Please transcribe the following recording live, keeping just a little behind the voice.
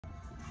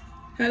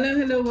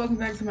Hello, welcome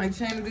back to my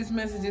channel. This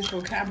message is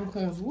for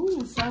Capricorns.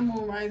 Woo, Sun,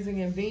 Moon,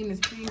 Rising, and Venus.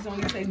 Please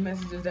only take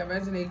messages that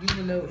resonate. You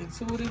will know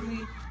intuitively.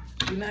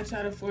 Do not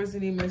try to force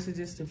any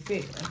messages to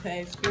fit,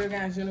 okay? Spirit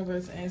guides,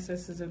 universe,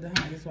 ancestors of the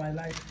highest white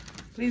light.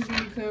 Please give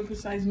me clear and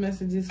precise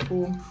messages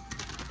for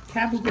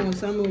Capricorn,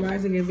 Sun, Moon,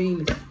 Rising, and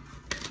Venus.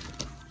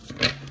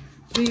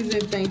 Please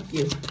and thank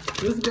you.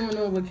 What's going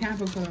on with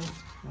Capricorn?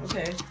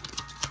 Okay.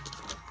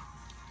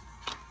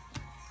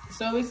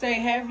 So we say,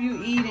 have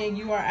you eaten?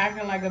 You are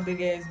acting like a big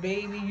ass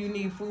baby. You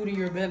need food in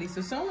your belly. So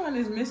someone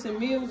is missing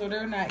meals or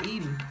they're not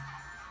eating.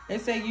 They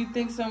say you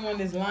think someone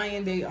is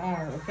lying. They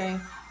are, okay?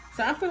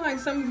 So I feel like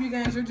some of you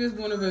guys, you're just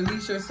going to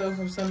release yourself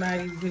from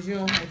somebody because you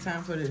don't have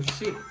time for their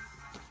shit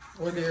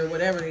or their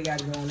whatever they got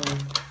going on,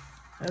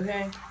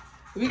 okay?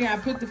 We got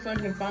to put the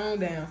fucking phone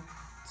down.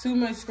 Too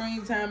much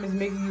screen time is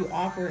making you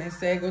awkward and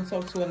sad. Go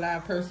talk to a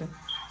live person.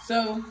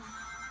 So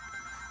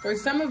for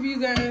some of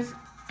you guys,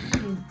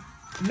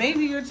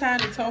 maybe you're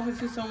tired of talking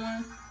to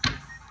someone,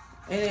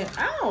 and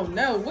I don't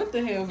know what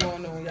the hell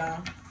going on,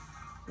 y'all.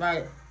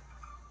 Like,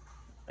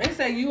 they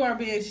say you are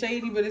being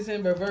shady, but it's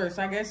in reverse.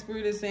 I guess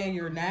Spirit is saying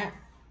you're not.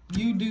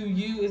 You do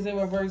you is in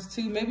reverse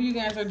too. Maybe you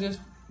guys are just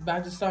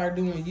about to start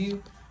doing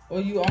you,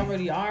 or you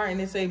already are, and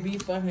they say be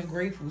fucking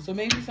grateful. So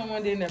maybe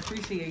someone didn't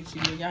appreciate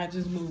you, and y'all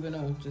just moving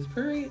on. Just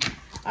period.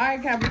 All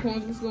right,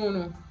 Capricorns, what's going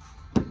on?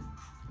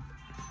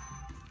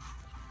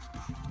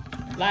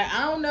 Like,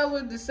 I don't know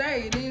what to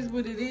say. It is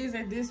what it is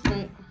at this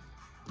point.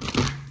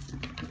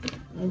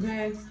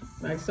 Okay?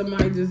 Like,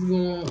 somebody just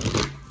gonna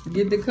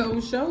get the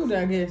cold shoulder,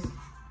 I guess.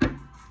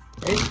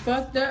 It's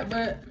fucked up,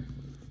 but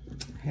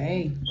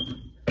hey.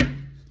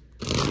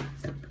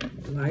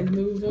 Life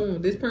moves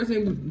on. This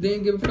person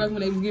didn't give a fuck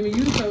when they was giving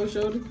you the cold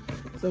shoulder.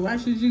 So why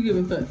should you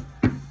give a fuck?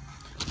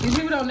 These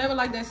people don't never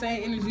like that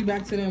same energy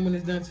back to them when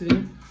it's done to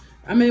them.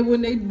 I mean,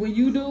 when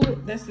you do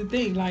it, that's the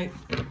thing. Like,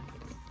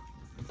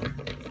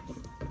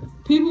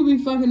 people be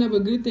fucking up a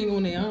good thing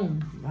on their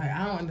own. Like,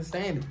 I don't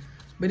understand it.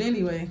 But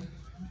anyway,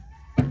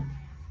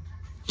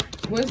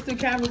 what's the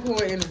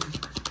Capricorn energy?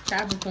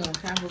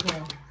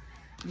 Capricorn.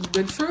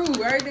 The truth,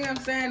 everything I'm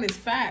saying is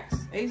facts.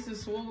 Ace of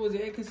Swords,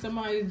 yeah, because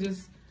somebody is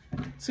just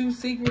too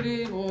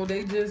secretive or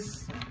they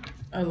just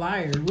a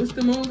liar. What's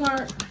the Moon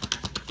card?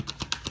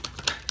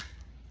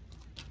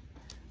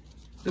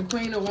 The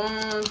Queen of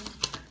Wands.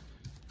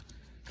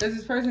 Because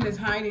this person is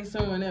hiding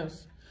someone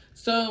else.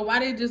 So why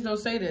they just don't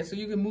say that? So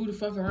you can move the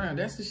fuck around.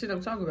 That's the shit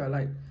I'm talking about.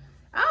 Like,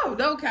 I don't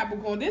know,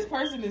 Capricorn. This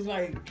person is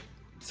like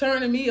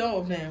turning me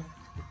off now.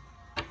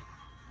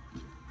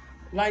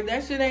 Like,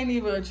 that shit ain't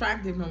even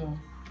attractive no more.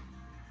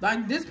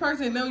 Like, this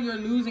person know you're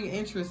losing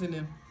interest in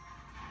them.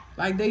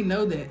 Like, they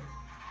know that.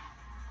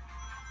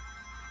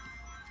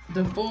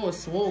 The Four of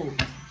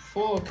Swords.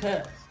 Four of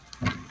Cups.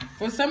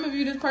 For some of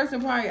you, this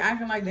person probably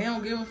acting like they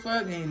don't give a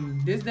fuck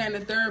and this, that,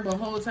 and the third, but the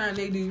whole time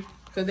they do.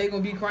 Because they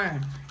going to be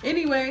crying.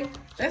 Anyway,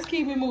 let's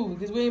keep it moving.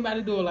 Because we ain't about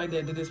to do it like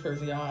that to this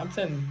person, y'all. I'm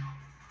telling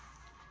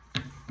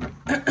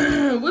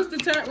you. What's the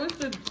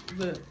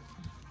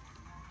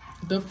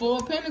Four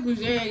of Pentacles?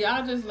 Yeah,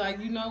 y'all just like,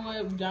 you know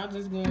what? Y'all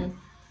just going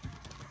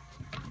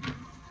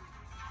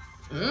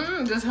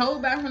to just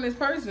hold back from this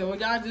person. Or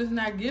y'all just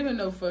not giving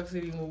no fucks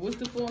anymore. What's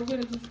the Four of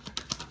Pentacles?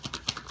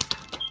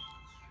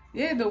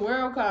 Yeah, the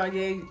World card.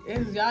 Yeah,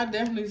 y'all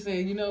definitely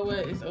said, you know what?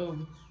 It's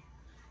over.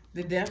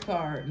 The Death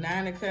card,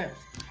 Nine of Cups.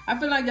 I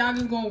feel like y'all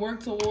just going to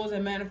work towards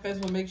and manifest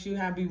what makes you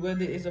happy,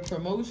 whether it's a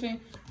promotion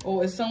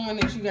or it's someone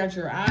that you got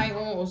your eye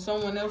on or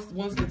someone else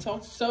wants to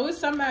talk to. So it's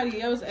somebody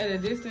else at a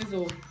distance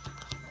or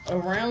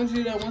around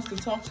you that wants to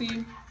talk to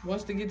you,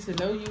 wants to get to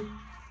know you.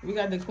 We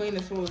got the Queen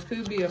of Swords.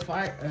 Could be a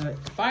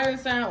fire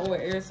sign or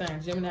an air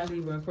sign. Gemini,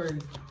 Libra,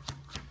 Aquarius.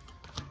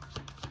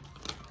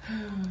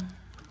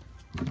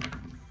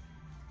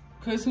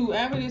 Because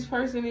whoever this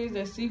person is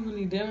that's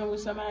secretly dealing with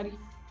somebody,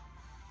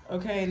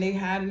 okay, and they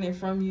hiding it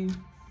from you.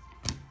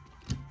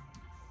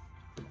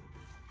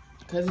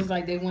 Because it's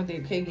like they want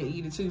their cake and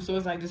eat it too. So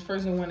it's like this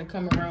person want to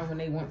come around when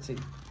they want to.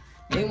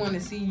 They want to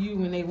see you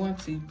when they want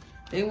to.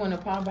 They want to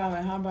pop out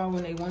and hop out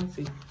when they want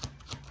to.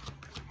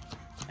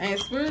 And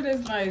Spirit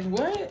is like,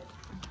 what?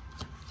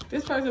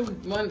 This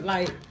person want,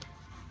 like,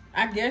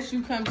 I guess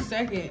you come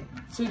second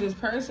to this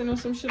person or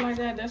some shit like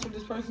that. That's what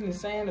this person is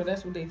saying, or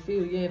that's what they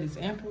feel. Yeah, this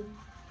Emperor.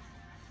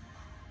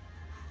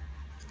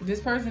 This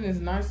person is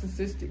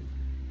narcissistic.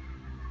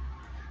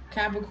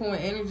 Capricorn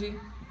energy.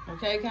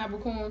 Okay,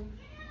 Capricorn?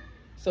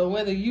 So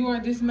whether you are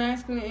this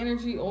masculine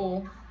energy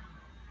or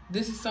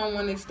this is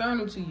someone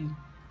external to you.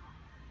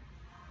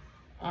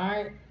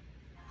 Alright?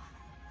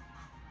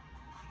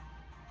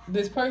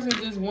 This person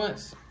just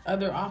wants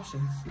other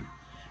options.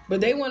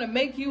 But they want to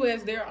make you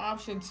as their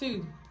option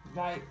too.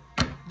 Like,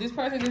 this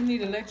person just need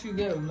to let you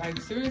go. Like,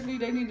 seriously,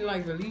 they need to,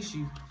 like, release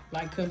you.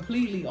 Like,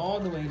 completely, all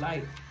the way.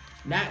 Like,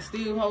 not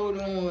still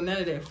holding on, none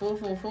of that.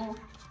 444.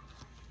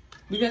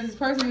 Because this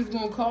person is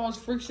going to cause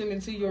friction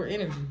into your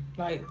energy.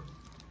 Like,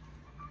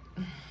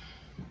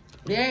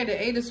 yeah,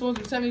 the Eight of Swords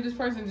will tell me this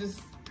person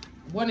just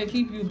want to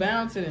keep you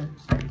bound to them.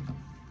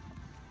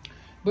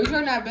 But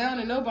you're not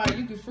bound to nobody.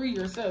 You can free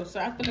yourself. So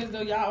I feel as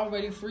though y'all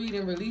already freed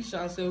and released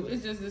y'all. So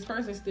it's just this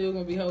person still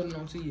going to be holding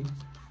on to you.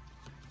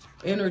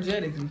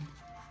 Energetically.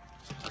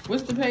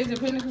 What's the Page of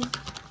Pentacles?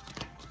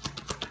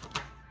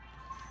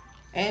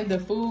 And the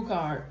Fool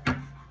card.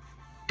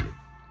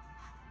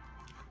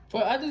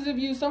 For others of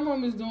you,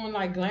 someone was doing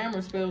like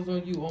glamour spells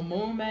on you or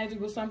moon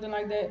magic or something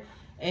like that.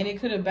 And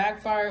it could have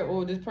backfired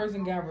or this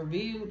person got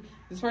revealed.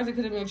 This person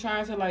could have been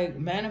trying to like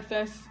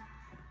manifest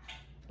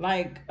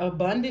like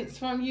abundance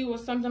from you or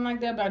something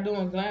like that by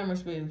doing glamour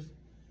spells.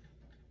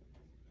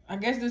 I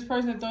guess this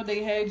person thought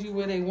they had you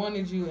where they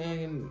wanted you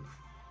and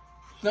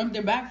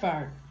something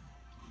backfired.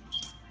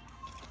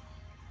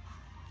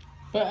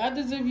 For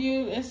others of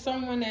you, it's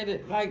someone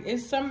that like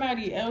it's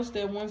somebody else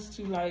that wants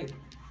to like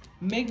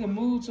make a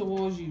move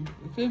towards you.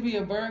 It could be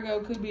a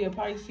Virgo, could be a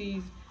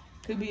Pisces,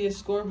 could be a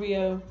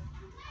Scorpio.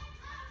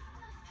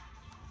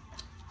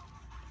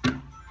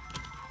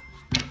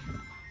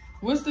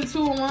 What's the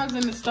 2 of Wands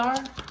in the star?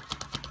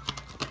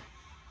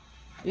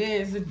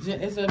 Yeah,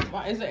 it's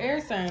an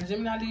air sign,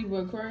 Gemini,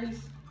 Libra, Aquarius.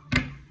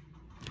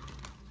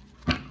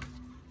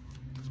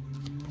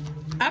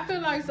 I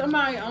feel like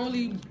somebody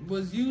only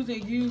was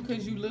using you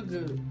because you look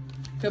good,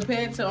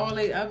 compared to all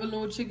they other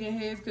little chicken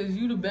heads. Because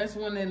you the best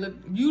one that look.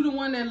 You the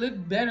one that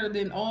looked better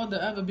than all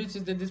the other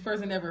bitches that this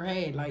person ever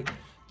had. Like,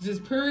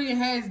 just period,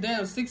 hands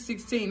down,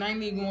 616. I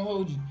ain't even gonna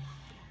hold you.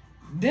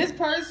 This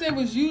person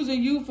was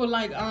using you for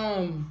like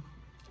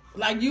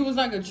you was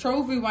like a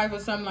trophy wife or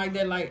something like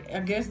that. Like, I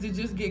guess to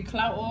just get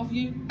clout off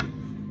you.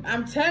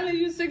 I'm telling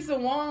you, 6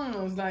 of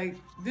Wands. Like,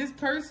 this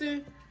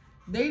person,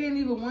 they didn't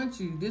even want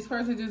you. This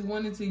person just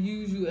wanted to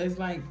use you as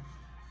like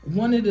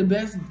one of the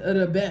best of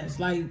the best.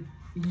 Like,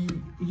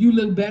 you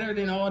look better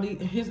than all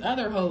his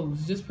other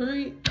hoes. Just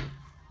period.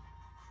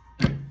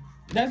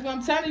 That's what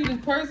I'm telling you.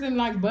 This person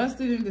like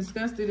busted and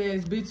disgusted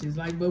ass bitches.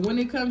 Like, but when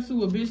it comes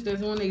to a bitch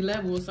that's on their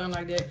level or something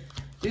like that,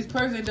 this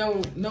person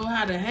don't know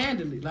how to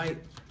handle it. Like,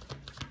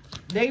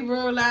 they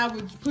real loud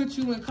would put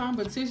you in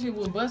competition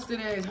with busted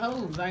ass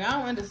hoes. Like, I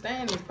don't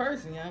understand this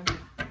person, y'all.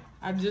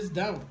 I just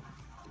don't.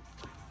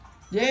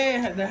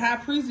 Yeah, the High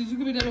Priestess, you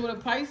could be dealing with a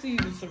Pisces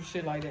or some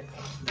shit like that.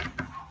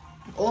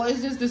 Or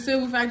it's just the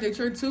simple fact that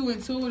you're too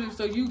intuitive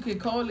so you can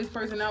call this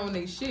person out on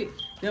their shit.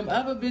 Them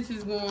other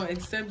bitches gonna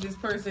accept this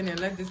person and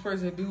let this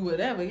person do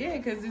whatever. Yeah,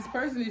 because this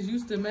person is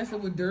used to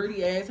messing with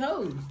dirty ass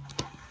hoes.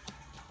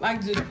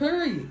 Like, just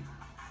period.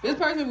 This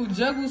person will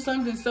juggle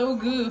something so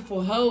good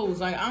for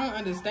hoes. Like, I don't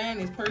understand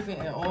this person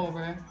at all,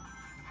 bro.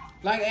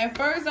 Like, at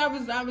first I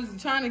was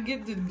trying to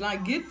get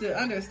to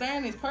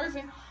understand this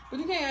person, but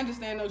you can't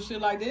understand no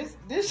shit like this.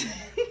 This shit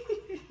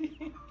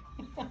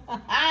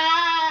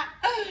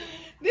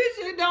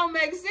don't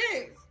make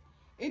sense.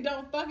 It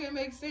don't fucking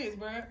make sense,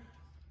 bro.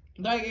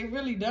 Like, it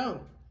really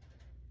don't.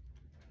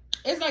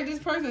 It's like this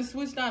person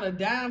switched out a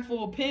dime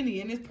for a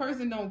penny, and this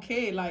person don't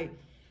care. Like,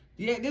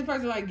 yeah, this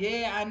person like,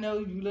 yeah, I know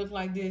you look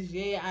like this.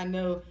 Yeah, I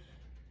know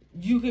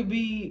you could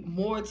be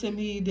more to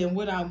me than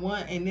what I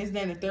want, and this,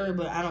 that, and the third,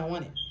 but I don't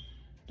want it.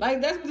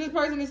 Like, that's what this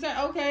person is saying.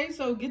 Okay,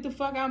 so get the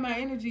fuck out of my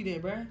energy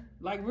then, bruh.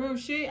 Like, real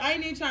shit. I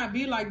ain't even trying to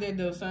be like that,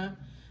 though, son.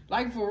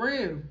 Like, for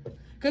real.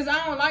 Because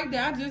I don't like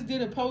that. I just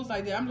did a post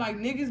like that. I'm like,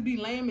 niggas be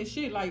lame as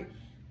shit. Like,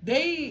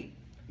 they,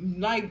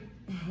 like,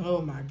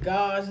 oh, my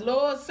gosh.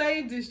 Lord,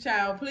 save this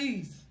child,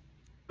 please.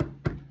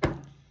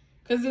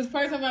 Because this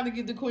person about to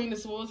get the Queen of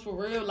Swords for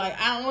real. Like,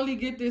 I only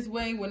get this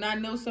way when I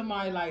know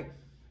somebody,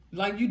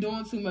 like you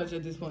doing too much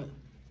at this point.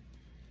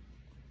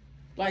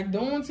 Like,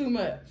 doing too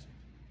much.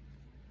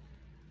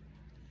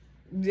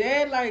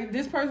 Yeah, like,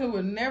 this person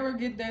will never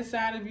get that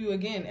side of you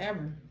again,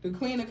 ever. The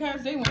Queen of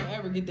Cups, they won't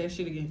ever get that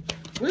shit again.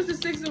 What's the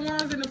 6 of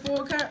Wands and the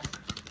 4 of Cups?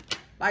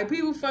 Like,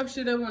 people fuck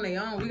shit up on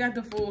their own. We got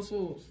the 4 of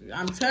Swords.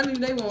 I'm telling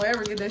you, they won't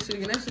ever get that shit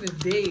again. That shit is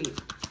dead.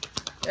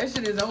 That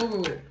shit is over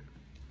with.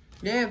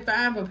 Yeah,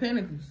 5 of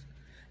Pentacles.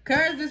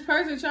 Cause this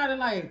person try to,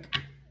 like,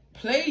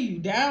 play you,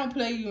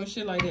 downplay you and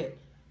shit like that.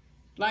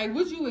 Like,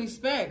 what you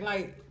expect?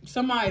 Like,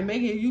 somebody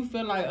making you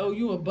feel like, oh,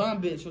 you a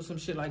bum bitch or some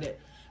shit like that.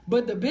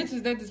 But the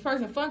bitches that this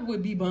person fuck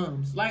with be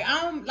bums. Like,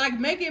 I don't, like,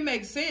 make it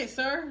make sense,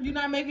 sir. You're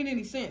not making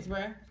any sense,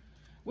 bruh.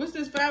 What's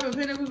this 5 of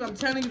Pentacles? I'm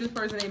telling you, this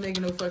person ain't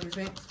making no fucking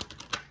sense.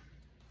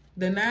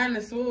 The 9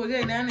 of Swords,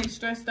 yeah, now they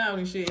stressed out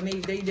and shit. And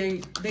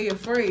they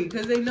afraid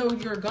because they know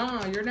you're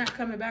gone. You're not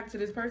coming back to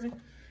this person.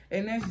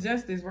 And that's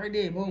justice right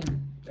there. Boom.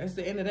 That's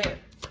the end of that.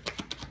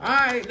 All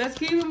right, let's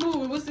keep it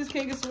moving. What's this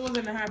King of Swords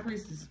and the High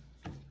Priestess?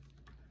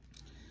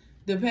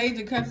 The Page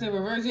of Cups in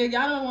reverse. Yeah,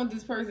 y'all don't want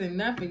this person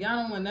nothing.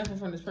 Y'all don't want nothing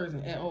from this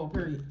person at all,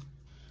 period.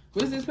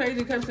 What's this Page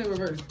of Cups in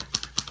reverse?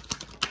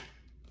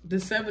 The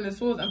 7 of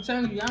Swords. I'm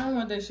telling you, y'all don't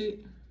want that shit.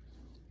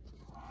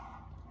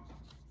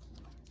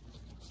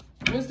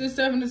 What's this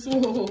 7 of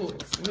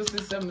Swords? What's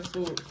this 7 of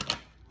Swords?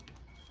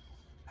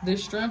 The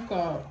Strength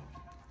card.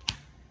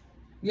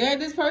 Yeah,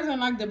 this person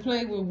like to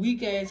play with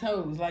weak ass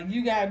hoes. Like,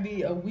 you gotta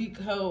be a weak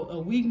hoe, a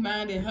weak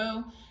minded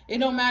hoe. It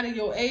don't matter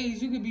your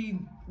age. You could be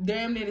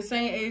damn near the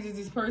same age as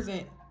this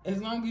person. As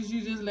long as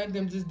you just let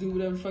them just do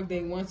whatever the fuck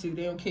they want to.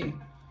 They don't care.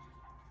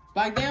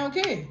 Like, they don't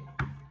care.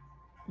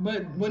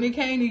 But when it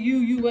came to you,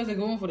 you wasn't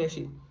going for that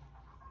shit.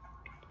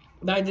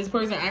 Like, this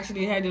person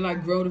actually had to,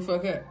 like, grow the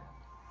fuck up.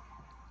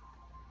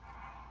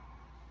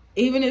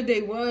 Even if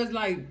they was,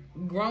 like,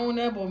 grown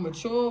up or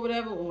mature or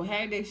whatever, or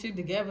had their shit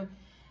together,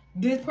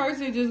 this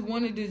person just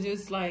wanted to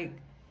just, like,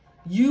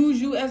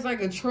 use you as,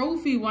 like, a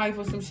trophy wife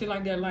or some shit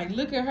like that. Like,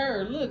 look at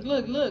her. Look.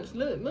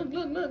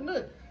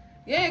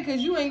 Yeah,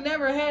 because you ain't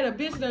never had a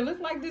bitch that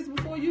looked like this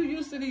before. You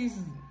used to these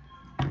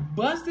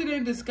busted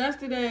and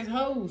disgusted ass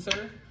hoes,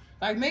 sir.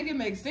 Like, make it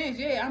make sense.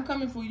 Yeah, I'm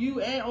coming for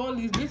you and all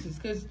these bitches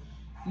because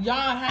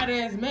y'all hot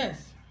ass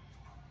mess.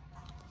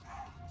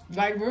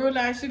 Like, real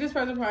life shit, this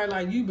person probably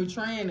like you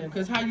betraying them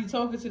because how you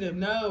talking to them.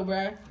 No,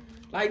 bruh.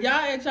 Like,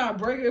 y'all ain't trying to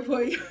break it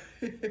for you.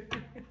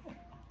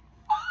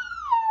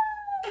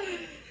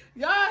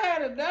 Y'all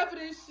had enough of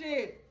this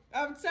shit.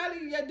 I'm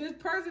telling you, this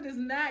person is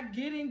not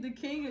getting the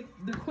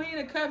Queen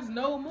of Cups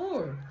no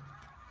more.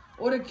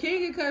 Or the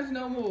King of Cups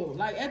no more.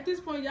 Like, at this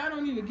point, y'all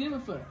don't even give a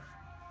fuck.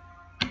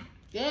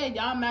 Yeah,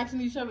 y'all matching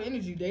each other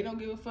energy. They don't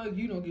give a fuck.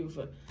 You don't give a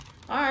fuck.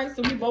 All right,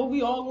 so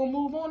we all gonna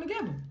move on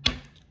together.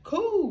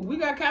 Cool. We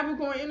got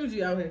Capricorn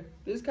energy out here.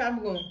 This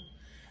Capricorn.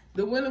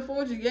 The Wheel of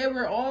Fortune. Yeah,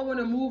 we're all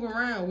gonna move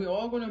around. We're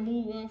all gonna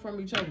move on from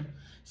each other.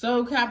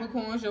 So,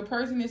 Capricorns, your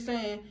person is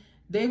saying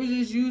they were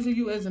just using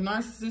you as a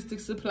narcissistic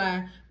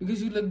supply because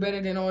you look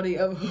better than all the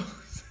other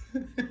hoes.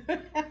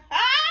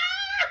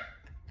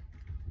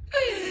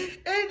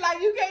 It's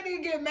like you can't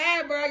even get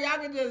mad, bro. Y'all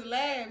can just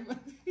laugh.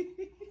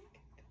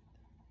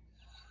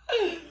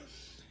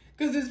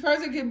 Because this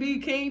person can be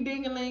King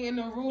Dingaling and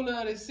the ruler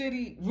of the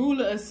city,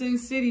 ruler of Sin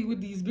City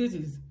with these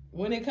bitches.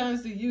 When it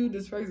comes to you,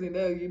 this person,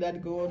 no, you're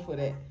not going for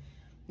that.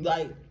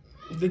 Like,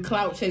 the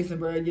clout chasing,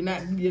 bro. You're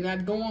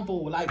not going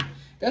for it. Like,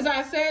 that's why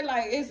I said,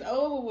 like, it's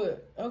over with.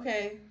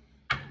 Okay.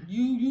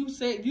 You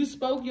said, you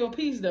spoke your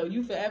piece, though.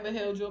 You forever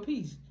held your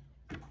peace.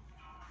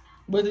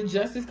 But the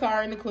Justice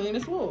card and the Queen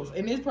of Swords.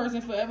 And this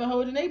person forever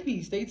holding their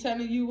peace. They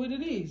telling you what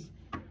it is.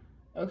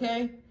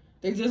 Okay?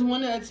 They just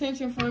wanted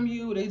attention from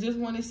you. They just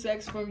wanted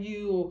sex from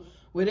you. Or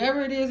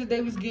whatever it is that they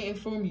was getting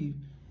from you.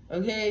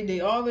 Okay? They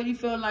already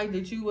felt like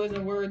that you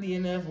wasn't worthy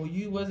enough. Or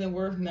you wasn't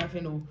worth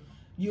nothing. Or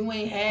you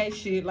ain't had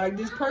shit. Like,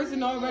 this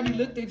person already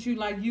looked at you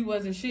like you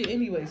wasn't shit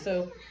anyway.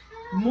 So,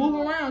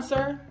 move around,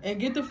 sir. And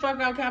get the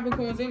fuck out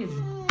Capricorn's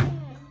energy.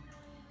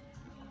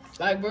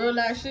 Like, real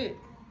life shit.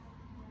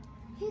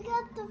 You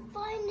got to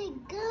find a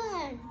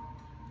gun.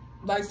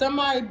 Like,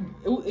 somebody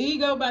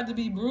ego about to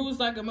be bruised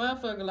like a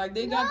motherfucker. Like,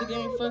 they got the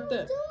game fucked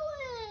up.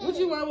 What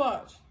you want to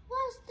watch?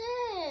 What's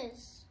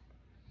this?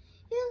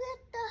 You got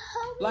to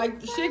help me.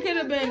 Like, shit could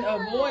have been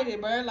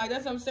avoided, bro. Like,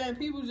 that's what I'm saying.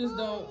 People just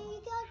don't.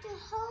 You got to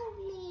help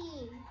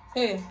me.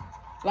 Hey,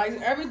 like,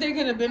 everything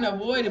could have been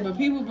avoided, but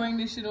people bring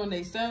this shit on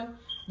themselves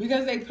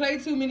because they play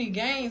too many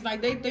games.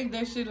 Like, they think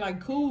that shit, like,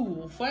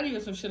 cool or funny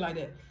or some shit like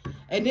that.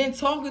 And then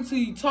talking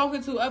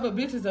to other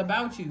bitches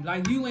about you.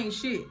 Like, you ain't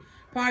shit.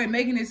 Probably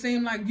making it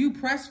seem like you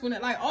pressed for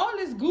it. Like, all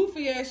this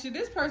goofy ass shit.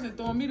 This person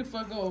throwing me the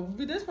fuck off.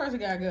 This person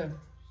gotta go.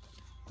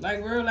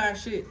 Like, real life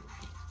shit.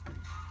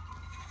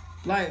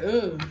 Like,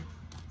 ugh.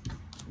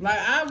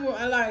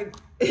 Like,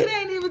 it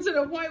ain't even to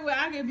the point where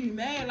I can be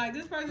mad. Like,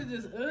 this person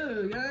just,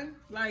 young.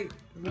 Like,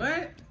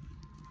 what?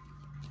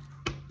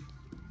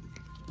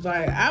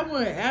 Like, I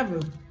wouldn't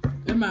ever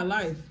in my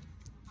life.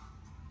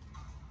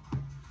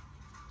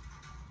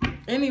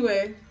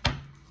 Anyway.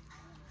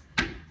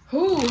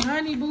 Who?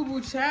 Honey Boo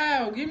Boo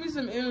Child. Give me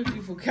some energy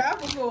for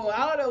Capricorn.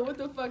 I don't know what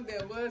the fuck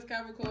that was,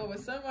 Capricorn, but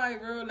somebody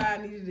real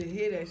life needed to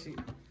hear that shit.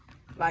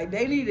 Like,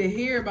 they need to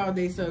hear about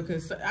themselves,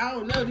 because, I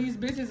don't know, these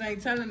bitches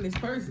ain't telling this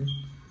person.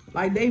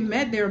 Like, they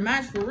met their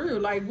match for real.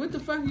 Like, what the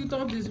fuck you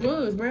thought this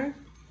was, bruh?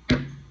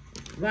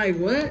 Like,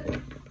 what?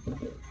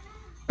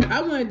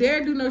 I wouldn't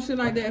dare do no shit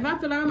like that. If I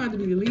feel like I'm about to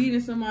be leading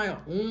somebody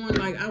on,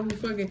 like, I would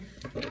fucking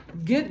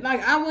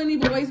I wouldn't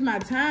even waste my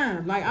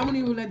time. Like, I wouldn't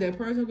even let that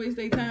person waste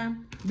their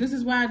time. This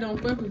is why I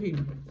don't fuck with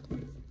people.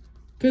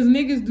 Because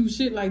niggas do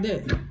shit like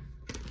that.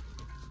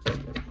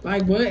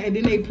 Like, what? And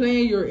then they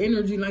playing your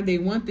energy like they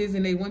want this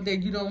and they want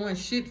that. You don't want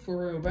shit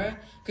for real, bruh.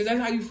 Because that's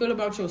how you feel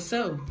about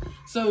yourself.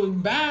 So,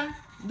 bye.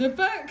 The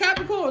fuck,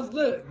 Capricorns,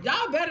 look.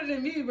 Y'all better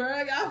than me,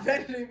 bruh. Y'all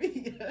better than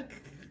me.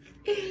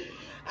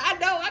 I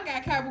know I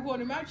got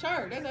Capricorn in my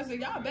chart. That's why I said,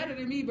 y'all better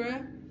than me,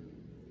 bruh.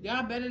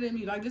 Y'all better than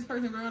me. Like, this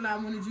person real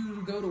life wanted you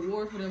to go to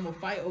war for them or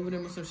fight over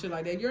them or some shit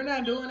like that. You're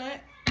not doing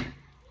that.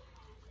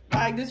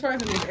 Like, this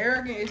person is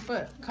arrogant as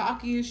fuck.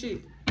 Cocky as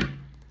shit.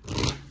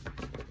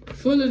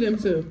 Full of them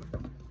too.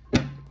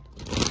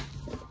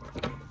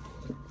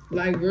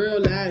 Like,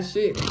 real life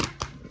shit.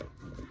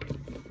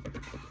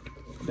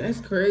 That's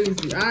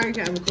crazy. Alright,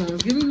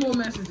 Capricorns. Give me more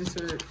messages,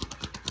 sir.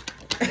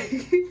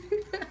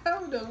 I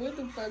don't know what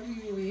the fuck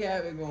people be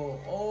having going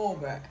on,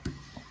 bro.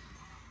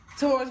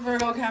 Taurus,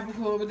 Virgo,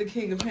 Capricorn with the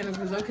King of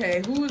Pentacles.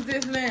 Okay, who is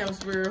this now,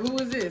 Spirit? Who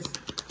is this?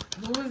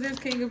 Who is this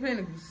King of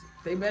Pentacles?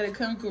 They better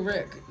come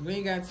correct. We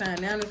ain't got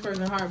time. Now this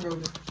person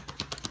heartbroken.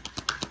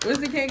 What's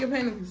the King of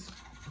Pentacles?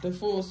 The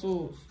Four of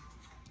Swords.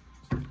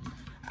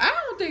 I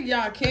don't think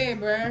y'all care,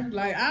 bruh.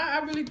 Like, I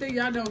really think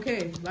y'all don't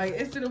care. Like,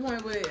 it's to the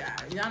point where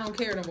y'all don't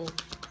care no more.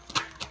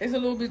 It's a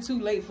little bit too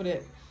late for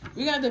that.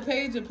 We got the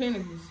Page of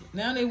Pentacles.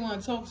 Now they want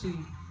to talk to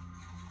you.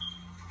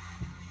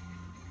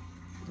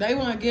 They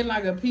want to get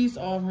like a peace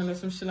offering or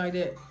some shit like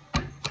that.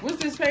 What's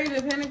this Page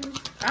of Pentacles?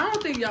 I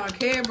don't think y'all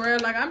care,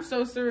 bruh. Like, I'm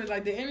so serious.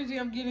 Like, the energy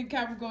I'm getting,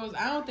 Capricorns,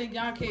 I don't think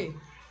y'all care.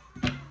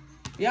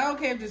 Y'all don't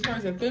care if this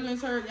person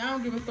feelings hurt. Y'all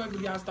don't give a fuck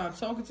if y'all start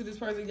talking to this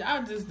person.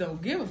 Y'all just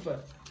don't give a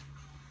fuck.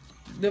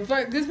 This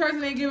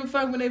person ain't giving a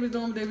fuck when they was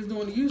doing what they was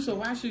doing to you, so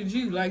why should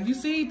you? Like, you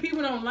see,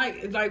 people don't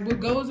like what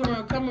goes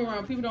around, come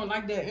around. People don't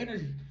like that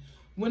energy.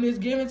 When it's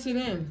given to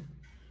them,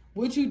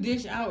 what you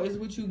dish out is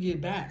what you get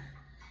back.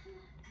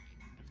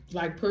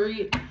 Like,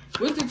 period.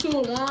 What's the Two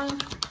of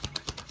Wands?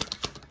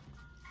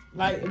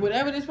 Like,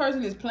 whatever this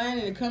person is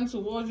planning to come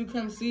towards you,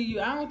 come see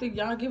you, I don't think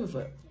y'all give a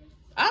fuck.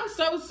 I'm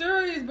so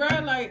serious, bro.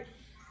 Like,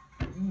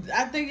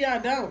 I think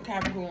y'all don't,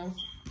 Capricorns.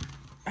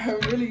 I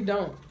really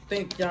don't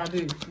think y'all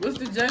do. What's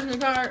the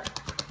Judgment card?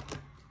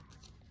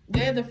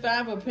 They're the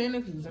Five of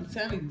Pentacles, I'm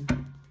telling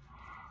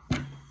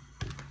you.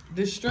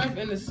 The strength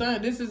in the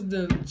sun. This is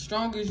the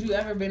strongest you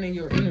ever been in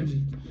your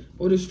energy.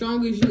 Or the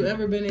strongest you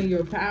ever been in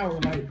your power.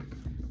 Like,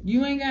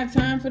 you ain't got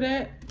time for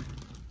that.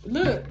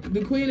 Look,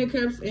 the Queen of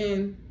Cups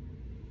and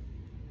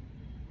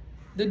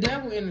the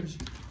Devil energy.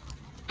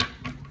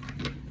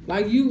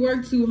 Like, you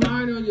work too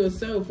hard on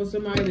yourself for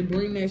somebody to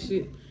bring that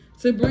shit,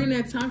 to bring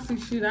that toxic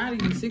shit out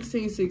of you.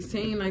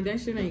 1616, like, that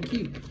shit ain't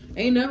cute.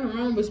 Ain't nothing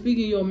wrong with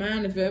speaking your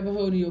mind and forever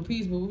holding your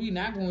peace, but what we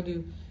not going to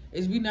do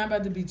is we not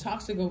about to be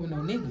toxic over no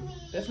nigga.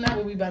 That's not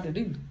what we about to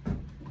do.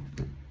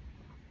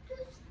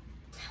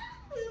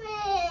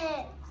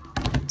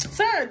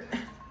 Sir!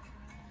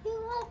 You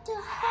want to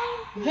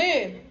hold me?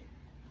 Hey!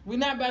 We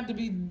not about to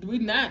be, we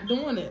not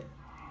doing it.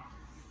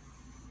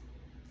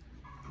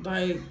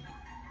 Like,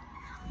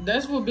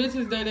 that's for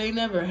bitches that ain't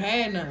never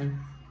had nothing.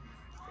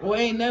 Or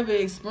ain't never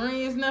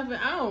experienced nothing.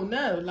 I don't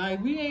know.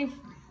 Like, we ain't...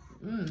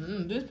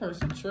 this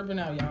person tripping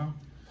out, y'all.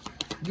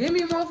 Give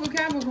me more for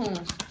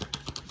Capricorns.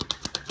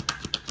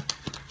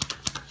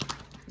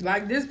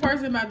 Like, this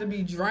person about to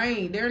be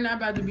drained. They're not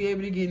about to be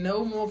able to get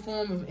no more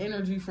form of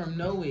energy from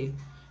nowhere.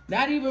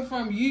 Not even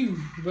from you,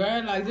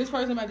 bruh. Like, this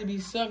person about to be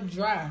sucked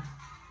dry.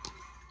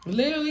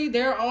 Literally,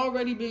 they're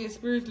already being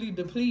spiritually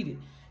depleted.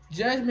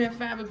 Judgment,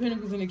 Five of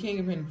Pentacles, and the King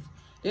of Pentacles.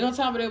 Then on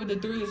top of that with the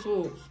Three of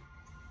Swords.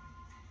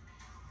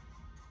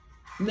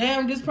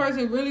 Now, this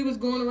person really was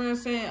going around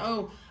saying,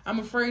 oh, I'm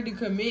afraid to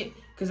commit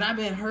because I've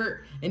been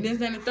hurt. And this,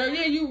 that, and the third.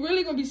 Yeah, you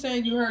really going to be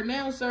saying you hurt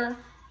now, sir.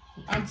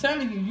 I'm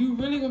telling you, you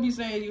really going to be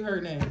saying you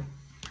hurt now.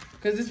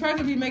 Because this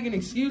person be making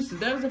excuses.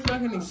 That was a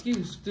fucking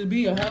excuse to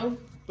be a hoe.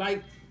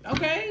 Like,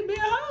 okay, be a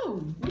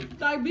hoe.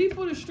 Like, be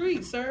for the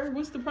streets, sir.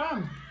 What's the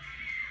problem?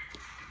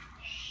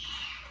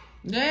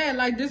 Yeah,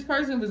 like, this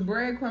person was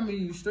breadcrumbing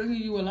you,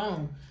 stringing you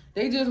along.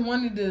 They just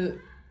wanted to,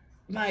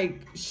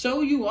 like,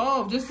 show you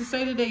off just to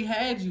say that they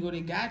had you or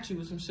they got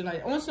you or some shit.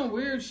 Like, on some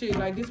weird shit.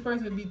 Like, this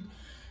person be...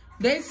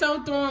 They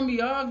so throwing me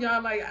off,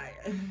 y'all. Like,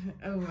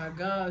 oh, my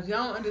gosh.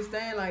 Y'all don't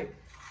understand. Like,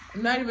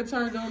 I'm not even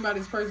turned on by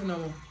this person no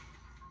more.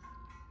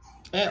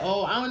 At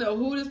all. I don't know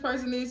who this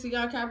person is to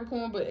y'all,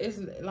 Capricorn, but it's,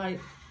 like,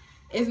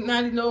 it's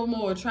not no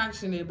more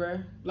attraction there,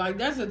 bruh. Like,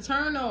 that's a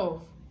turn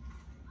off.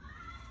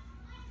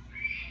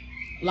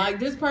 Like,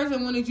 this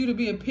person wanted you to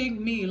be a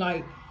pygmy.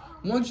 Like,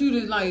 want you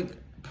to, like,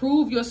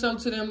 prove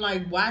yourself to them.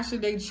 Like, why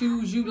should they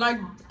choose you? Like,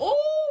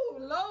 oh,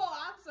 Lord,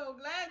 I'm so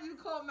glad you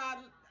caught my...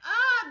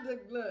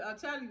 look, I'll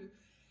tell you.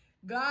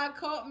 God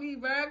caught me,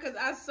 bro, because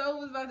I so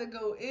was about to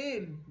go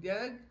in,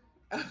 yeah?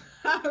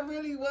 I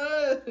really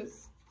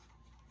was.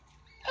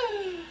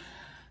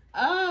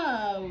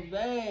 Oh,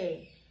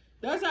 man.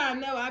 That's how I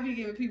know I be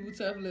giving people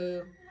tough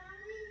love.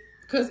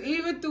 Because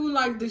even through,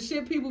 like, the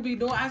shit people be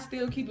doing, I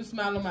still keep a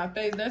smile on my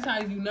face. That's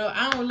how you know.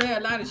 I don't let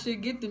a lot of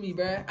shit get to me,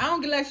 bruh. I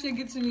don't let shit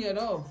get to me at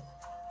all.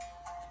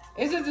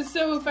 It's just a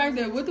simple fact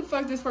that what the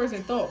fuck this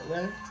person thought,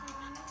 bruh.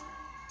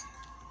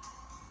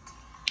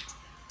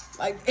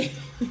 Like, hey,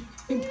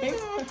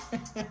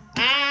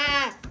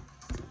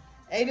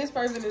 this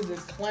person is a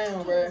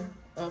clown, bruh.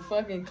 A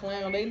fucking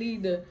clown. They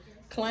need the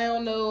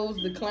clown nose,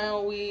 the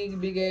clown wig,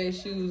 big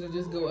ass shoes, and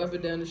just go up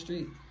and down the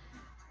street.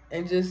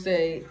 And just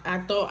say, I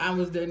thought I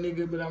was that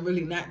nigga, but I'm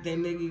really not that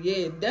nigga.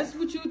 Yeah, that's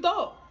what you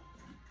thought.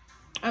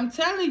 I'm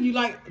telling you,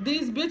 like,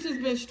 these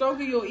bitches been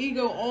stroking your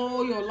ego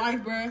all your life,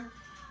 bruh.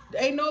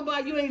 Ain't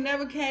nobody, you ain't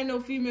never had no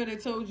female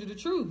that told you the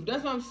truth.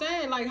 That's what I'm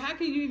saying. Like, how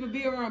can you even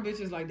be around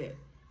bitches like that?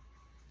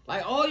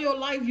 Like, all your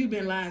life you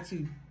been lied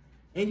to.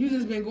 And you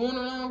just been going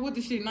along with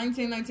the shit,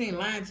 1919,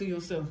 lying to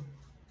yourself.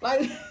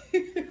 Like,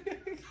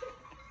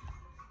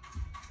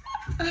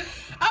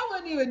 I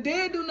wouldn't even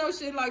dare do no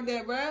shit like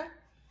that, bruh.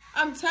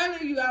 I'm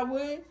telling you, I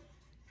would.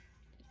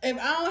 If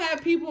I don't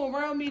have people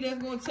around me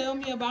that's going to tell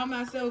me about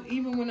myself,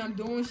 even when I'm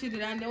doing shit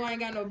that I know I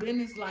ain't got no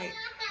business, like,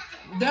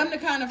 them the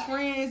kind of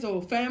friends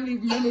or family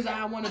members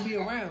I want to be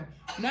around.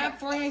 Not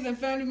friends and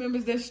family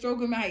members that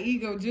stroking my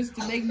ego just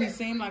to make me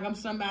seem like I'm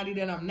somebody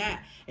that I'm not.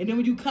 And then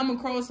when you come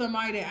across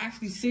somebody that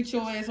actually sit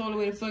your ass all the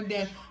way the fuck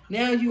down,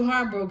 now you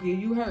heartbroken,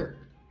 you hurt.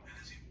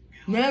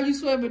 Now you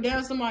sweat it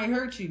down, somebody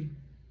hurt you.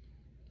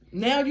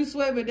 Now you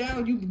sweat it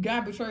down, you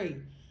got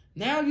betrayed.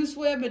 Now you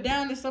sweat it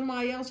down, it's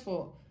somebody else's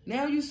fault.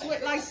 Now you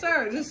sweat like,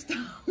 sir, just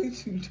stop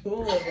what you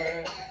doing,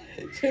 bro.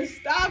 Just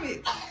stop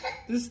it.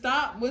 Just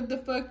stop what the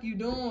fuck you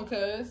doing,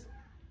 cuz.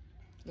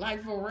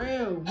 Like, for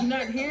real. We're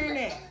not hearing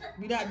that.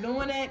 We're not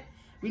doing that.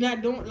 We're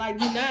not doing, like,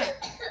 we're not.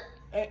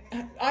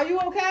 Are you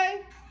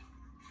okay?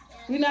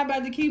 We're not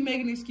about to keep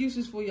making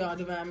excuses for y'all,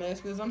 Divine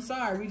Masculines. I'm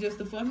sorry. We just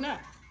the fuck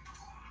not.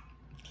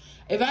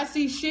 If I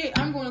see shit,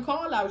 I'm going to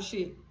call out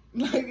shit.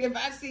 Like,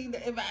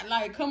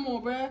 like, come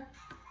on, bruh.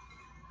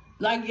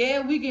 Like, yeah,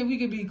 we can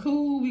be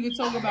cool. We can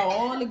talk about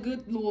all the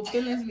good little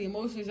feelings and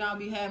emotions y'all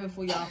be having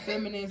for y'all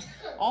feminines.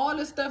 All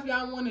the stuff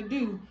y'all want to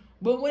do.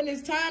 But when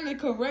it's time to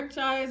correct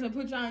y'all ass and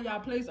put y'all in y'all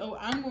place, oh,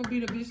 I'm going to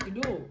be the bitch to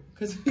do it.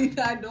 Because we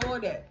not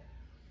doing that.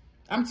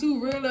 I'm too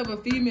real of a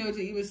female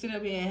to even sit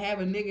up here and have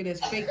a nigga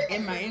that's fake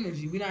in my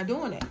energy. We not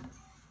doing that.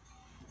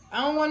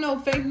 I don't want no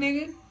fake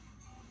nigga.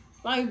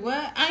 Like,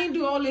 what? I ain't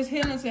do all this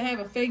healing to have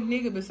a fake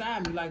nigga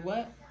beside me. Like,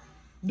 what?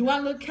 Do I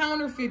look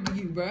counterfeit to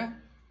you, bruh?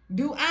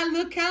 Do I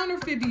look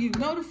counterfeit to you?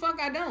 No, the fuck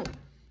I don't.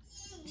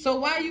 So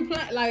why you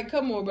playing? Like,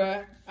 come on,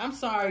 bruh. I'm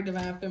sorry,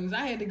 Divine Feminines.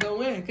 I had to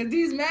go in. Because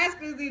these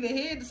masculines need to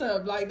hear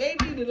something. Like, they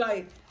need to,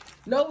 like,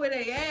 know where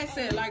they ass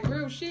at. Like,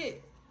 real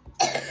shit.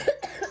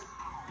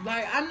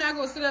 Like, I'm not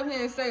going to sit up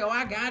here and say, oh,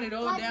 I got it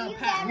all down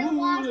pat.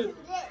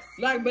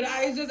 Like, but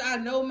it's just, I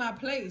know my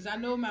place. I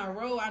know my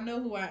role. I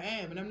know who I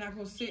am. And I'm not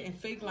going to sit and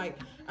fake like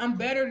I'm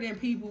better than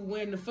people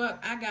when the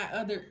fuck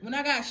when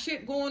I got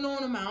shit going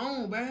on my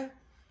own, bruh.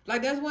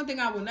 Like, that's one thing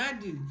I will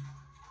not do.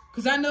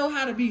 Because I know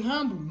how to be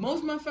humble.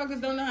 Most motherfuckers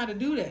don't know how to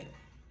do that.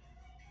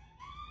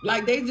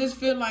 Like, they just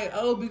feel like,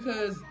 oh,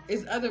 because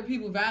it's other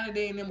people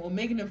validating them or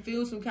making them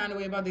feel some kind of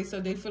way about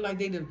themselves, they feel like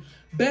they the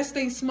best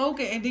thing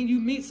smoking. And then you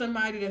meet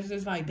somebody that's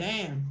just like,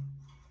 damn,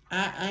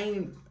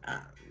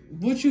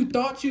 what you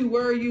thought you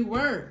were, you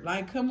weren't.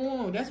 Like, come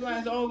on. That's why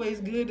it's always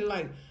good to,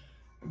 like,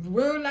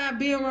 real life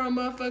be around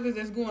motherfuckers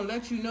that's going to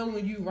let you know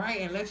when you right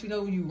and let you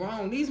know when you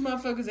wrong. These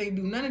motherfuckers ain't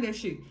do none of that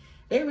shit.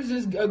 They was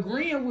just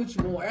agreeing with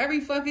you on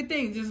every fucking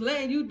thing. Just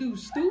letting you do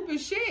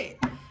stupid shit.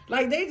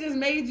 Like, they just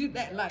made you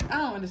that. Like, I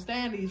don't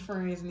understand these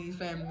friends and these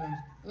family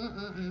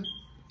members.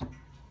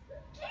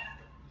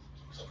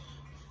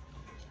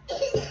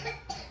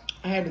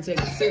 I had to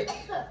take a sip.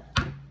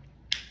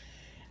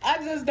 I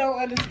just don't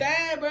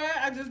understand, bro.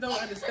 I just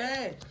don't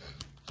understand.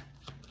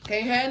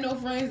 Can't have no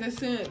friends that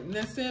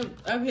sit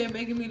up here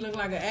making me look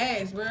like an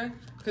ass, bro.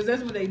 Because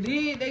that's what they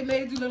did. They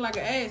made you look like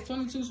an ass.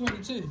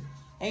 22.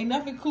 Ain't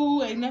nothing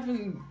cool. Ain't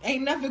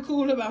nothing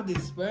cool about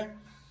this, bruh.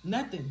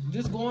 Nothing.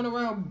 Just going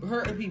around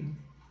hurting people.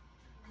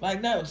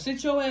 Like, no.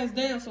 Sit your ass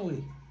down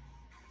somewhere.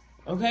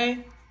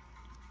 Okay?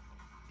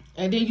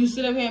 And then you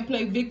sit up here and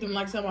play victim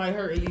like somebody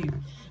hurting you.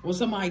 Or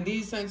somebody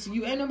did something to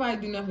you. Ain't nobody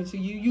do nothing to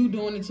you. You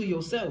doing it to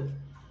yourself.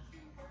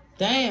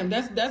 Damn.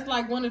 That's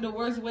like one of the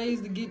worst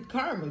ways to get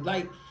karma.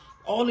 Like,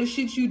 all the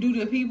shit you do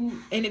to people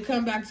and it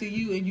come back to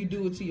you and you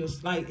do it to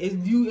yourself. Like, it's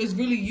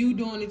really you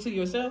doing it to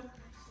yourself.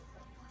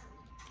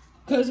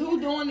 Because who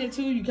doing it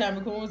to you,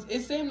 Capricorns?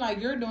 It seems like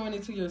you're doing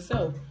it to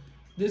yourself.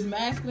 This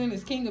masculine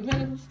is King of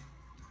Pentacles.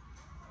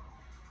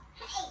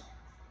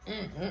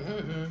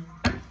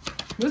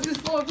 What's this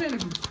Four of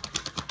Pentacles?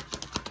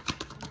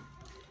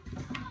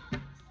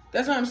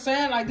 That's what I'm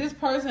saying. Like, this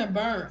person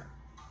burnt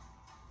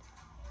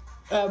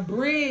a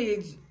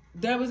bridge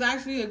that was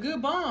actually a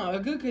good bond, a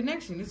good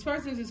connection. This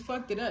person just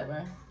fucked it up,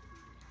 right?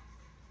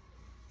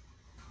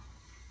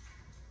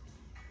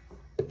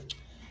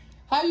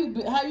 How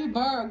you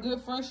burn a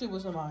good friendship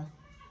with somebody?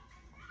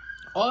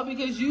 All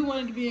because you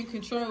wanted to be in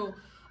control.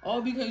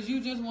 All because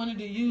you just wanted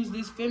to use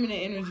this feminine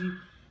energy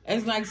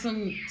as like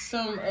some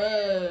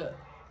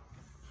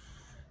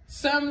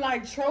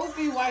like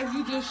trophy wife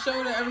you just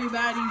show to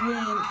everybody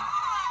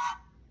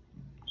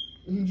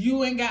when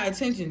you ain't got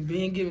attention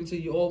being given to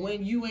you, or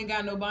when you ain't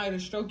got nobody to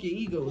stroke your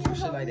egos and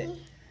shit like that.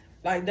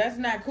 Like, that's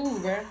not cool,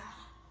 bruh.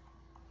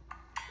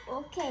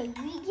 Okay,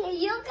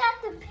 you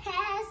got the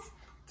pass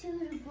to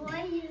the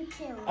boy you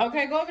killed.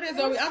 Okay, go over there,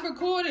 Zoe. I'm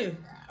recording.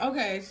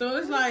 Okay, so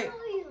it's like,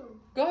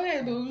 go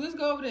ahead, boo. Let's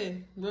go over there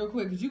real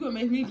quick, because you're going to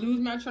make me lose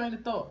my train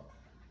of thought.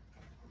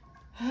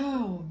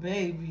 Oh,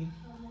 baby.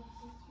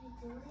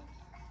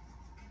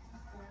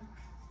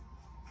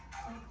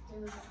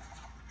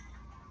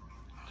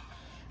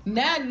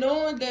 Not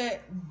knowing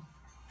that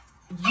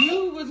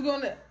you was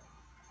going to,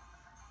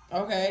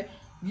 okay,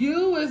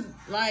 you was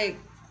like,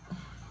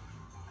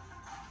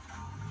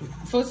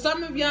 for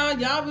some of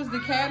y'all was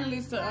the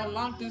catalyst to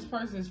unlock this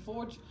person's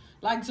fortune.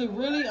 Like, to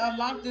really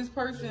unlock this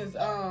person's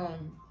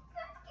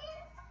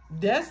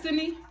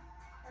destiny.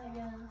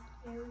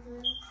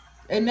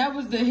 And that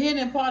was the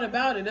hidden part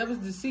about it. That was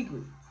the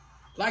secret.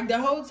 Like,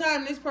 the whole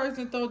time this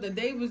person thought that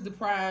they was the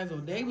prize, or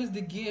they was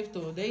the gift,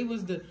 or they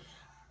was the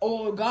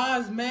or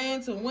God's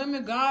man to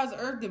women, God's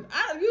earth.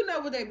 You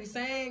know what they be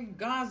saying?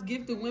 God's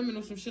gift to women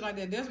or some shit like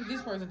that. That's what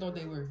this person thought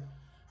they were.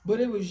 But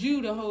it was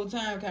you the whole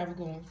time,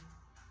 Capricorn.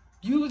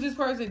 You was this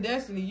person's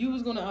destiny. You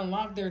was going to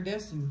unlock their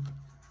destiny.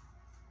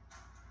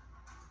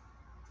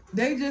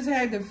 They just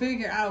had to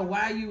figure out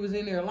why you was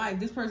in their life.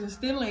 This person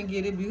still ain't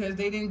get it because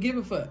they didn't give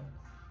a fuck.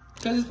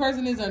 Because this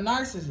person is a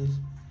narcissist.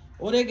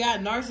 Or they got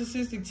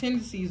narcissistic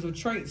tendencies or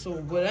traits or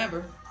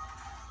whatever.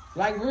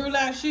 Like real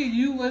life shit,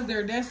 you was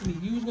their destiny.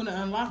 You was going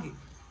to unlock it.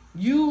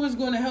 You was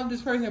going to help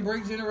this person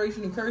break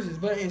generational curses.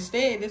 But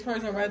instead, this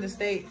person rather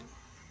stay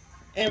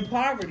in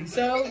poverty.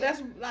 So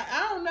that's like,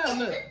 I don't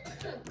know. Look.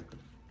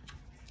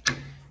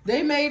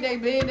 They made their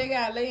bed. They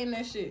got to lay in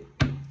that shit.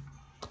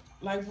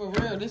 Like, for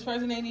real, this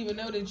person didn't even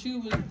know that you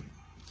was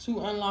to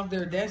unlock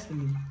their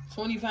destiny.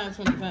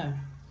 25-25.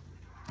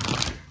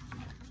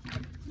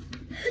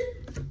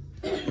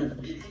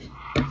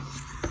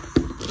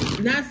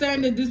 Not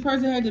saying that this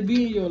person had to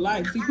be in your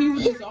life. See,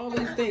 people just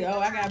always think, oh,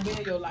 I got to be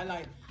in your life.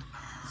 Like,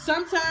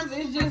 sometimes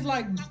it's just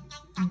like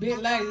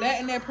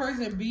letting that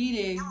person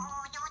be there.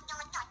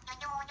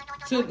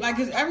 To, like,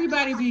 cause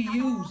everybody be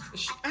used.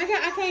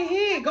 I can't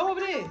hear it. Go over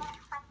there.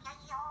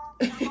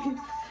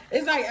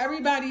 It's like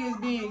everybody is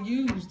being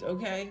used,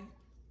 okay?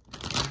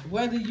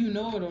 Whether you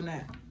know it or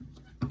not.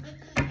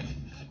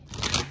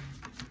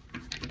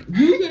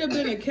 You could have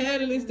been a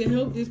catalyst to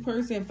help this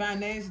person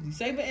financially.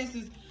 Say, for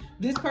instance,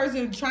 this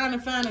person trying to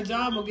find a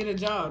job or get a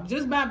job.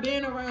 Just by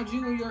being around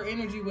you and your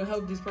energy will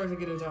help this person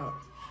get a job.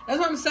 That's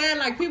what I'm saying.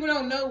 Like, people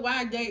don't know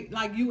why they,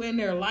 like, you in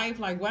their life,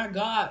 like, why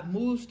God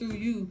moves through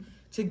you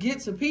to get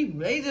to people.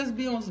 They just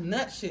be on some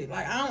nut shit.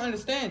 Like, I don't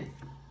understand it.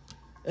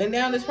 And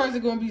now this person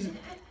going to be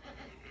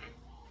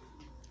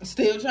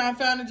still trying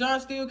to find a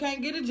job, still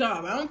can't get a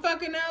job. I don't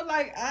fucking know.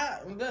 Like,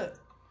 look,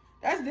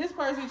 that's this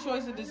person's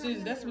choice of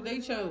decision. That's what they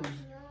chose.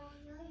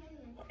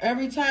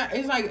 Every time,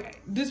 it's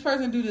like this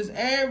person do this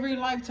every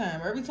lifetime.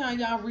 Every time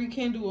y'all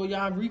rekindle or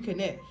y'all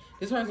reconnect,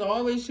 this person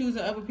always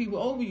choosing other people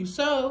over you.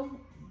 So,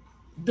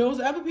 those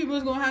other people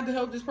is going to have to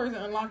help this person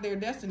unlock their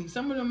destiny.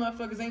 Some of them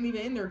motherfuckers ain't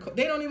even in their,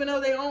 they don't even know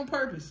their own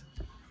purpose.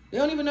 They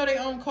don't even know their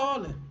own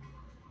calling.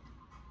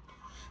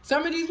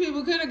 Some of these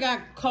people could have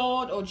got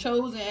called or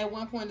chosen at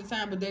one point in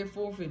time, but they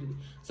forfeited it.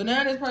 So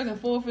now this person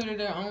forfeited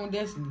their own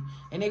destiny.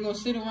 And they're going to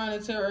sit around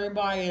and tell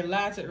everybody and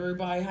lie to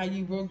everybody how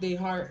you broke their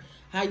heart,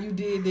 how you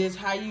did this,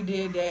 how you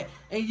did that.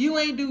 And you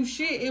ain't do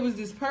shit. It was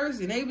this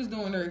person. They was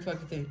doing every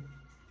fucking thing.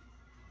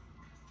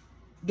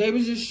 They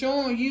was just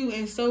showing you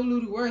in so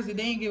little words that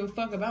they ain't give a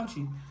fuck about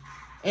you.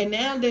 And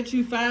now that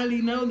you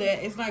finally know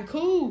that, it's like,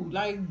 cool.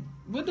 Like,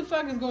 what the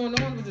fuck is going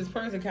on with this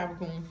person,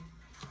 Capricorn?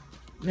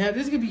 Now,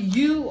 this could be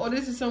you or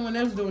this is someone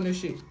else doing this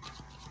shit.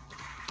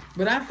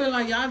 But I feel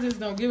like y'all just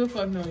don't give a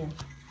fuck no more.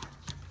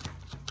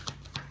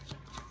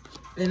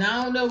 And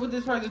I don't know what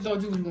this person thought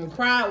you was going to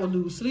cry or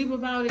lose sleep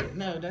about it.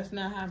 No, that's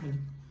not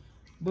happening.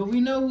 But we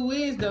know who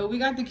is, though. We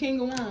got the King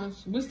of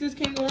Wands. What's this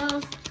King of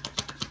Wands?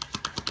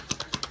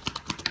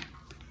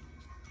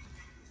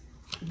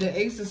 The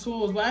Ace of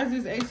Swords. Why is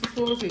this Ace of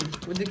Swords here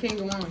with the King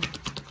of Wands?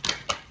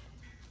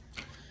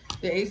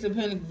 The Ace of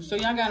Pentacles. So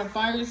y'all got a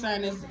fire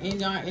sign that's in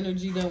y'all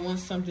energy that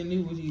wants something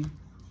new with you.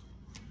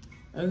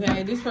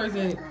 Okay, this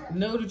person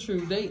know the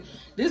truth.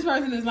 This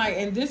person is like,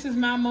 and this is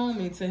my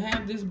moment to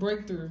have this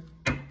breakthrough.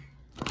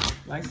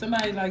 Like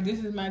somebody like,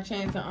 this is my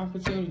chance and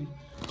opportunity.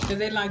 Because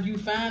they like, you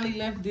finally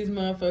left this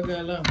motherfucker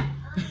alone.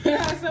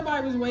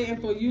 Somebody was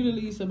waiting for you to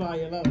leave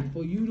somebody alone.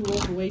 For you to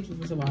walk away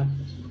from somebody.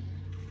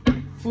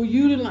 For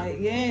you to like,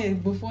 yeah,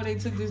 before they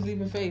took this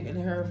leap of faith in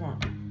the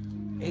Hierophant.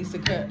 Ace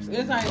of Cups.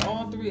 It's like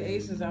all three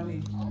aces out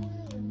here.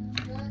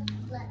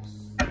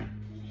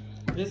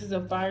 This is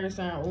a fire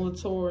sign or a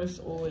Taurus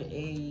or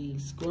a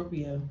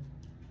Scorpio.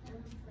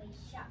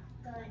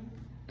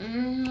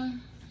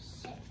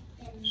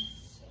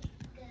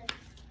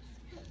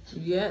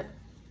 Yep.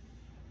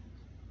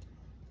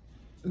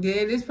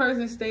 Yeah, this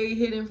person stayed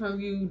hidden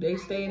from you. They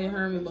stayed in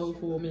hermit mode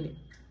for a minute.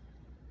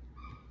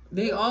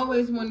 They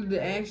always wanted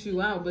to ask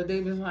you out, but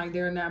they was like,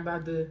 they're not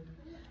about to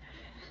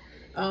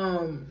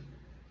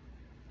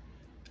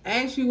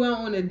ask you out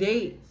on a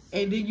date,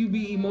 and then you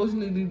be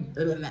emotionally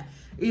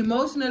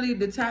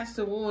detached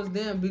towards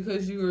them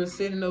because you were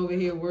sitting over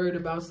here worried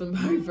about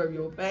somebody from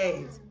your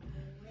past.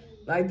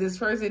 Like this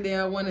person, they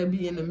don't want to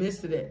be in the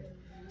midst of that.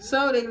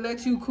 So they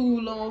let you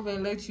cool off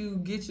and let you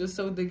get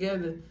yourself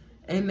together.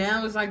 And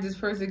now it's like this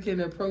person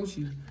can approach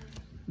you.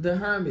 The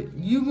Hermit.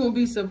 You gonna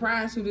be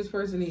surprised who this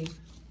person is.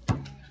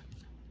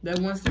 That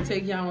wants to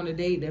take y'all on a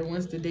date, that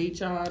wants to date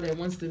y'all, that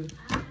wants to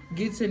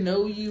get to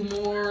know you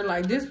more.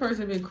 Like, this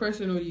person been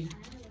crushing on you.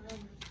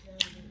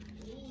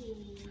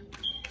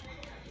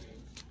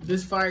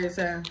 This fire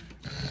sign.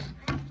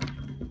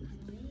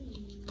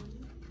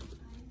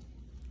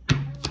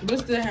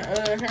 What's the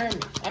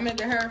Hermit? I meant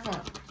the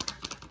Hierophant.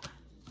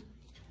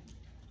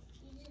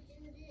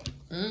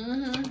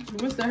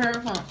 What's the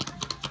Hierophant?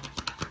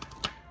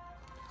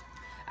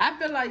 I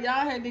feel like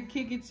y'all had to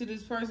kick it to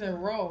this person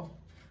raw.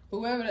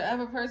 Whoever the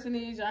other person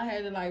is, y'all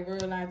had to like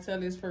real life tell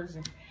this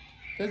person.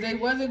 Because they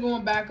wasn't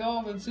going back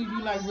off until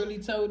you, like, really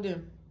told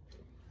them.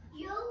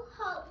 You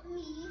help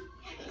me.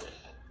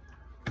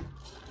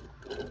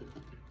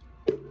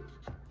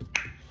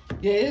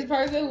 Yeah, this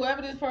person,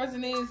 whoever this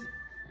person is,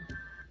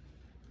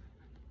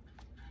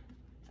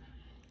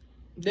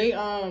 they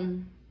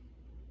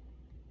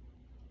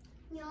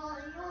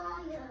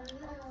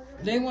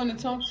want to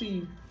talk to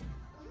you.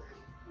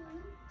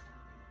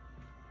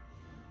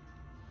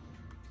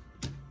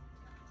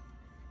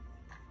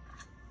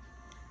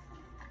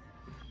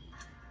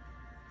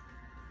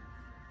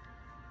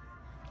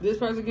 This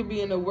person could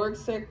be in the work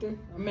sector,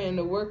 I mean in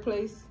the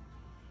workplace,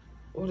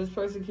 or this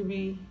person could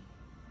be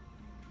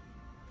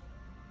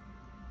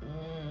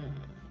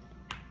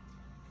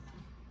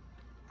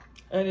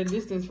at a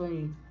distance from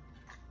you.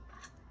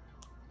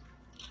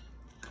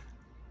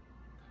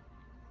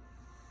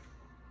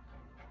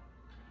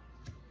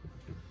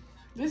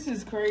 This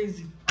is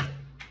crazy.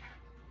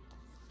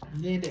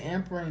 Yeah, the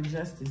Emperor and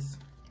Justice.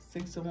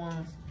 6 of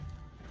Wands.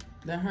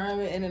 The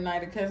Hermit and the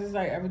Knight of Cups. It's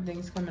like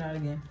everything's coming out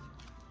again.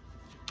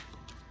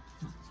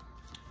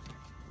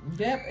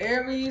 Yep,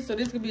 Aries. So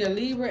this could be a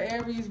Libra,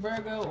 Aries,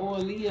 Virgo, or a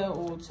Leo,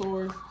 or a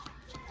Taurus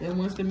that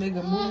wants to make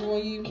a move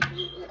on you.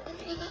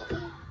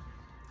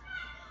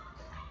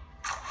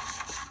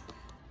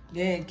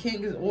 Yeah,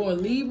 King is or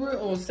Libra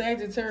or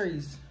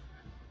Sagittarius.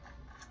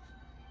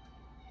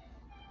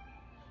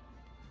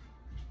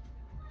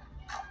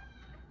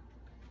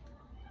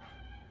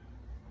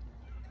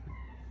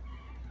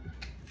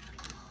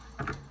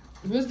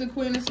 What's the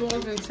Queen of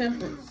Swords and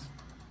Temperance?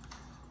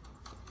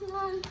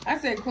 I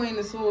said Queen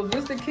of Swords.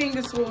 What's the King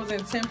of Swords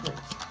and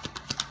Temperance?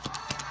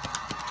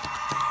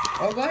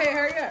 Oh, go ahead,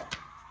 hurry up.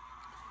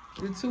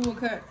 The 2 of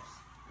Cups.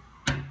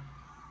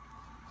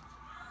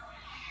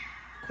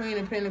 Queen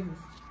of Pentacles.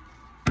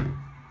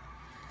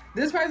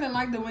 This person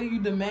like the way you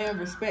demand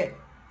respect.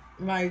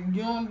 Like,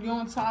 you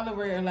don't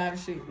tolerate a lot of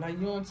shit. Like,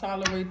 you don't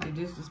tolerate the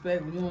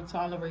disrespect. You don't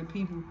tolerate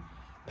people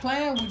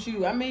playing with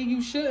you. I mean,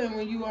 you shouldn't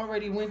when you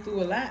already went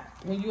through a lot.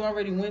 When you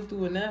already went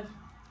through enough.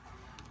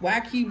 Why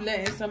keep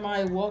letting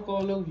somebody walk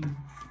all over you?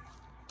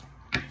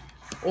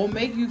 Or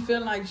make you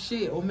feel like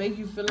shit. Or make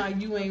you feel like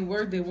you ain't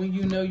worth it when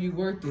you know you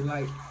worth it.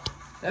 Like,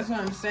 that's what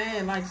I'm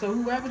saying. Like, so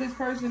whoever this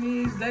person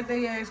is, let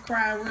their ass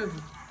cry a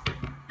river.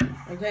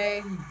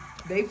 Okay?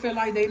 They feel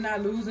like they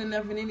not losing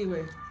nothing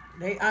anyway.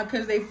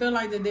 Because they feel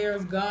like that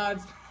there's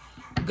God's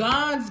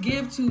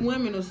gift to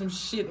women or some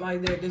shit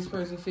like that this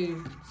person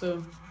feels.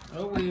 So,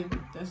 oh well,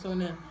 that's on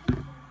them.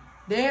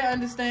 They'll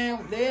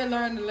understand, they'll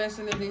learn the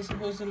lesson that they're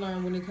supposed to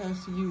learn when it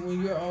comes to you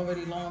when you're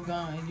already long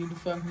gone and you the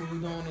fuck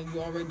moved on and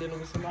you're already dealing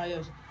with somebody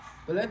else.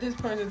 But let this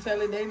person tell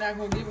it they not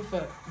gonna give a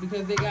fuck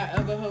because they got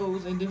other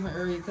hoes in different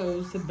area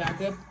codes to back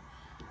up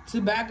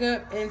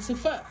and to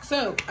fuck.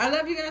 So I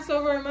love you guys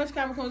so very much,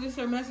 Capricorn. This is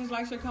your message.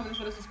 Like, share, comment,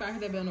 and subscribe,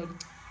 hit that bell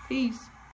notification. Peace.